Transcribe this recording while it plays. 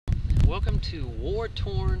welcome to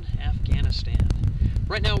war-torn Afghanistan.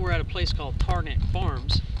 Right now we're at a place called Tarnak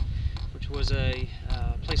Farms, which was a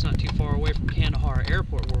place not too far away from Kandahar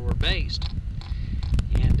airport where we're based.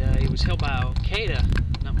 And it was held by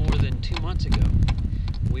Qaeda not more than 2 months ago.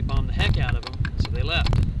 We bombed the heck out of them, so they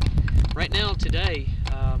left. Right now, today,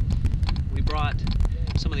 we brought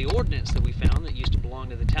some of the ordnance that we found that used to belong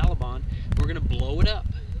to the Taliban. We're going to blow it up,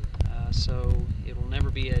 so it'll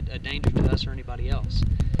never be a danger to us or anybody else.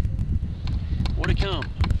 More to come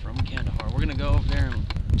from Kandahar. We're going to go over there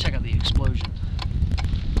and check out the explosion.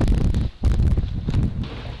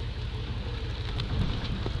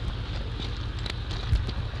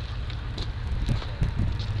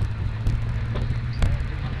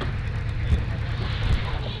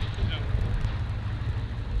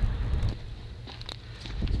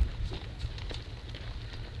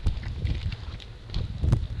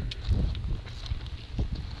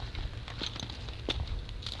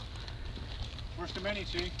 Where's the mini,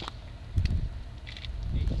 Chief?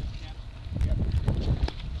 Yep.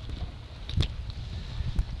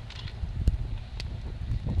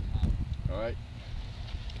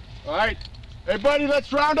 All right. Hey, buddy,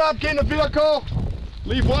 let's round up, get in the vehicle.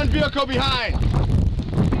 Leave one vehicle behind.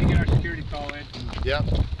 Can you get our security call in? Yep.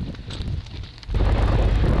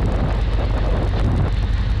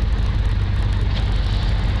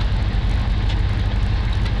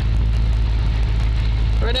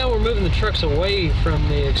 Right now we're moving the trucks away from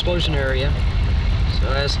the explosion area so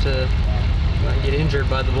as to not get injured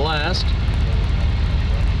by the blast.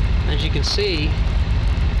 As you can see,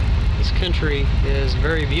 this country is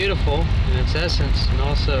very beautiful in its essence and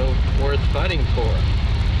also worth fighting for.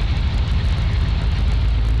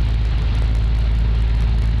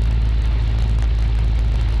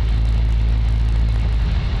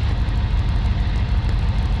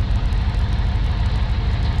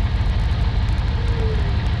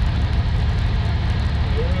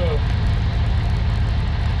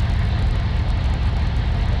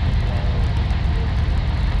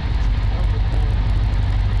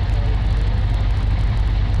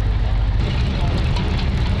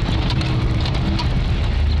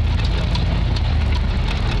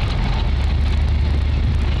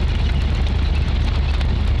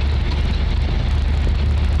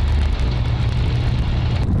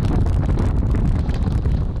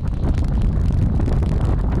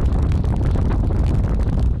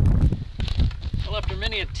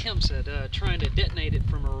 Attempts at trying to detonate it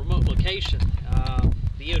from a remote location.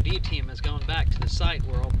 The EOD team has gone back to the site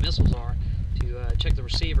where all the missiles are to check the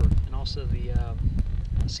receiver and also the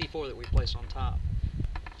C4 that we placed on top.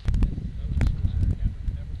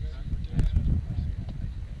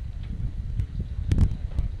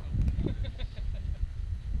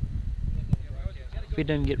 If it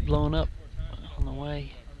doesn't get blown up on the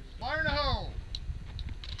way. Fire in the hole.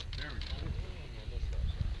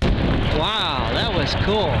 Wow, that was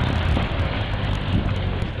cool.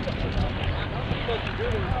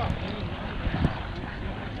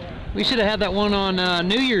 We should have had that one on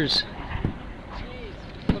New Year's.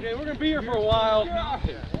 Okay, we're gonna be here for a while.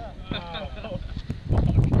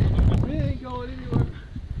 We ain't going anywhere.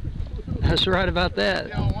 That's right about that.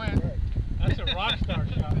 That's a rock star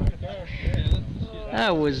shot right there.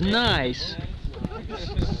 That was nice.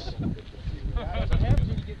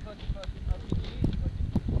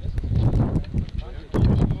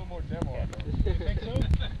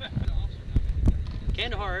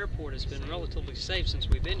 Kandahar Airport has been relatively safe since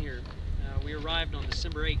we've been here. We arrived on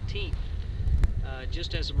December 18th,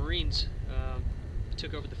 just as the Marines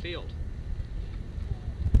took over the field.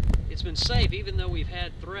 It's been safe even though we've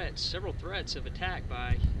had threats, several threats of attack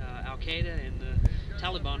by Al-Qaeda and the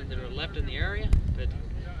Taliban that are left in the area. But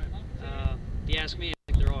if you ask me, I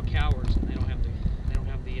think they're all cowards and they don't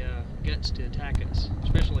have the guts to attack us,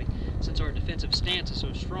 especially since our defensive stance is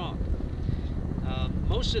so strong.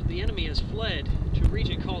 Most of the enemy has fled to a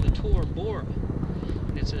region called the Tor Bora,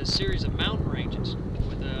 and it's a series of mountain ranges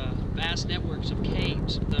with vast networks of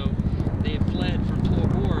caves. Though they have fled from Tor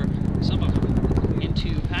Bora, some of them,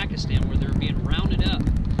 into Pakistan, where they're being rounded up.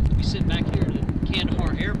 We sit back here at the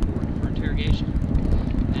Kandahar airport for interrogation,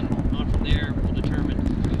 and on from there we'll determine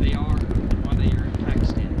who they are and why they are in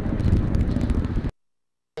Pakistan.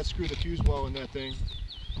 Let's screw the fuse well in that thing.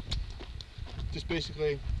 Just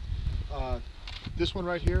basically. This one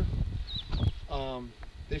right here,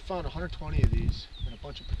 they found 120 of these and a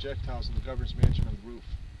bunch of projectiles in the governor's mansion on the roof.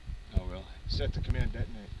 Oh, really? Set to command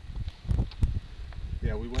detonate.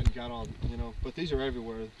 Yeah, we went and got all, but these are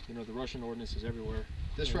everywhere. The Russian ordnance is everywhere.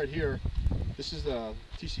 This right here, this is the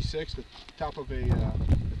TC6, the top of a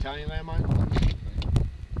Italian landmine.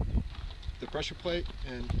 The pressure plate,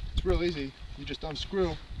 and it's real easy. You just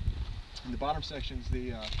unscrew In the bottom section's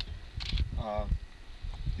the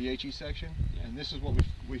HE section, and this is what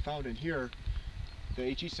we found in here.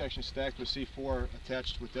 The HE section stacked with C4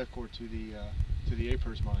 attached with deck core to the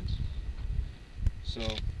APERS mines. So,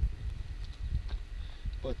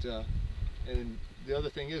 but and the other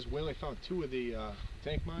thing is, we only found 2 of the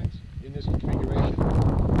tank mines in this configuration.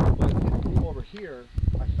 But if you move over here,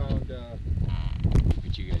 I found.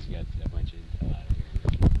 But you guys got a bunch of intel out of here.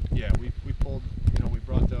 Yeah, we pulled. You know, we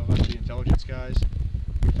brought the intelligence guys.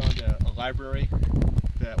 We found a library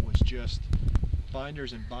that was just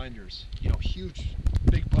binders and binders. You know, huge,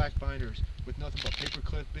 big black binders with nothing but paper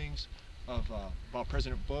clippings of about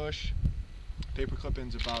President Bush, paper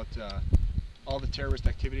clippings about all the terrorist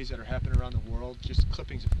activities that are happening around the world. Just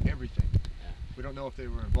clippings of everything. Yeah. We don't know if they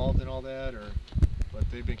were involved in all that,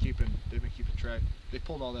 but they've been keeping track. They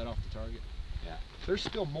pulled all that off the target. Yeah. There's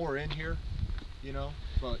still more in here, you know,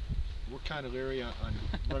 but we're kind of leery on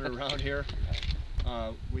running around here.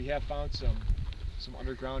 We have found some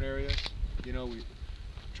underground areas. You know, we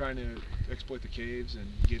trying to exploit the caves and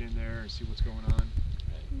get in there and see what's going on.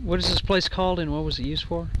 What is this place called and what was it used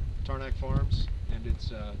for? Tarnak Farms, and it's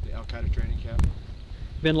the Qaeda Training Camp.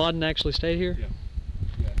 Bin Laden actually stayed here?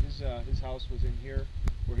 Yeah. His house was in here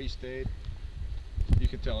where he stayed. You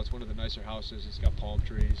can tell it's one of the nicer houses. It's got palm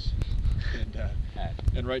trees,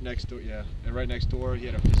 and right next door, and right next door he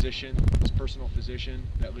had a physician, his personal physician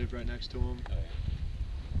that lived right next to him. Oh,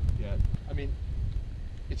 yeah. Yeah, I mean,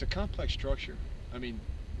 it's a complex structure. I mean,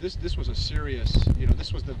 this was a serious, you know,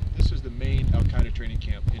 this was the main Al-Qaeda training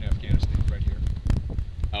camp in Afghanistan right here.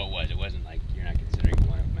 Oh, it was. It wasn't like you're not considering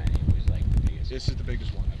one of many. It was like the biggest. This is the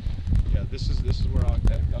biggest one. Yeah, this is where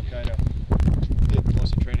Al-Qaeda did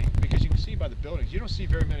most of the training, because you can see by the buildings. You don't see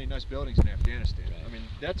very many nice buildings in Afghanistan. Right. I mean,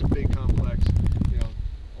 that's a big complex. You know,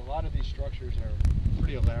 a lot of these structures are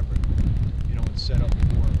pretty elaborate. You know, and set up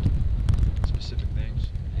for specific things.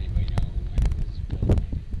 Anybody know when it was built?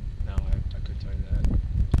 No, I couldn't tell you that.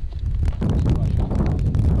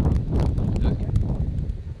 Those guys.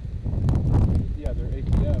 Yeah, they're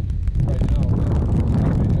ATF right now.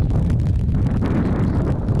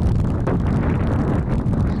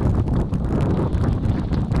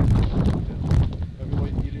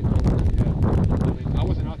 I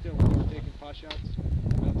wasn't out there when we were taking pot shots.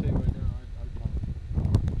 I'll tell you right now, I'd probably.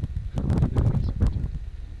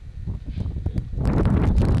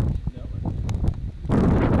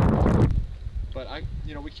 But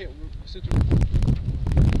you know, we can't. Since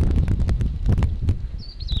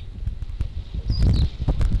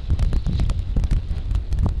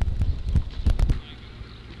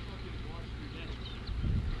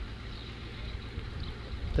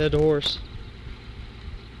Dead horse.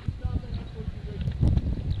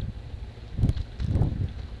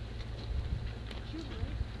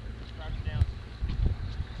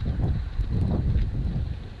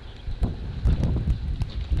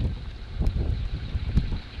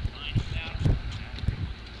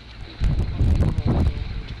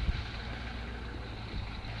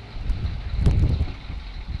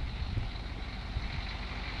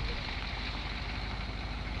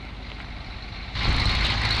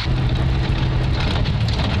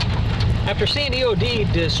 After seeing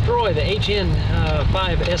EOD destroy the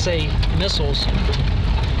HN-5 SA missiles,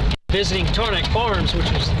 visiting Tarnak Farms, which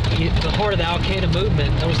was the heart of the Al-Qaeda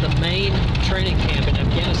movement, that was the main training camp in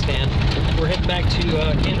Afghanistan, we're heading back to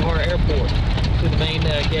Kandahar Airport through the main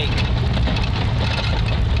gate.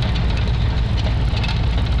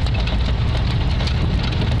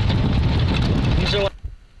 These are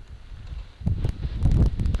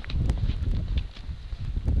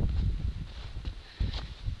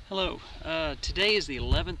Hello, today is the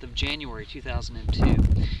 11th of January 2002.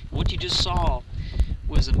 And what you just saw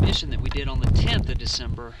was a mission that we did on the 10th of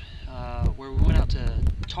December where we went out to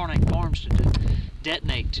Tarnak Farms to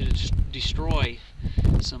detonate, to destroy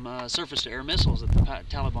some surface-to-air missiles that the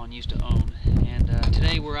Taliban used to own. And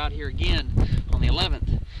today we're out here again on the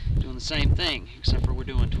 11th doing the same thing, except for we're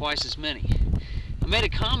doing twice as many. I made a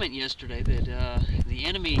comment yesterday that the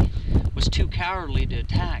enemy was too cowardly to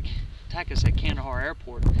attack us at Kandahar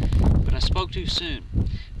Airport, but I spoke too soon.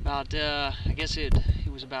 About, I guess it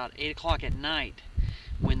was about 8 o'clock at night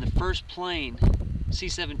when the first plane,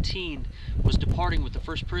 C-17, was departing with the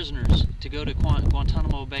first prisoners to go to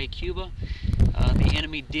Guantanamo Bay, Cuba. The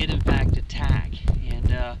enemy did in fact attack,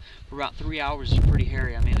 and for about 3 hours it was pretty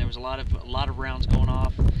hairy. I mean, there was a lot of rounds going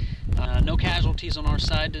off. No casualties on our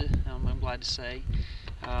side, I'm glad to say.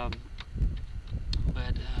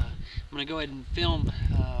 But I'm going to go ahead and film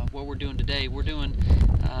what we're doing today. We're doing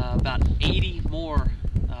about 80 more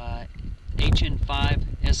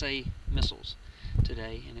HN-5 SA missiles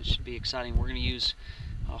today, and it should be exciting. We're going to use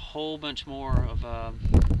a whole bunch more of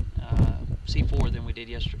C4 than we did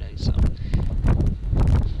yesterday. So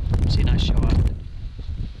see a nice show out of it.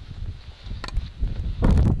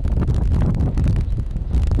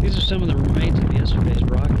 These are some of the remains of yesterday's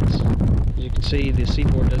rockets. You can see the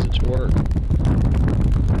C4 does its work.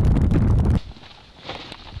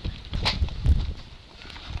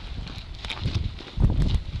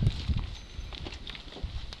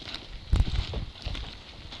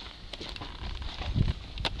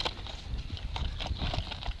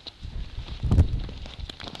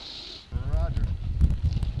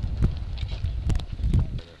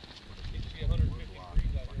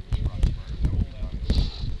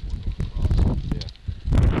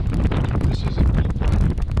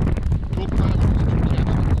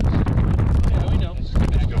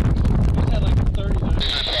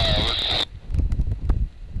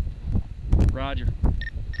 Roger.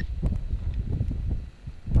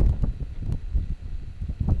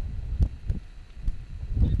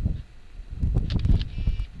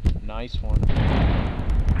 Nice one.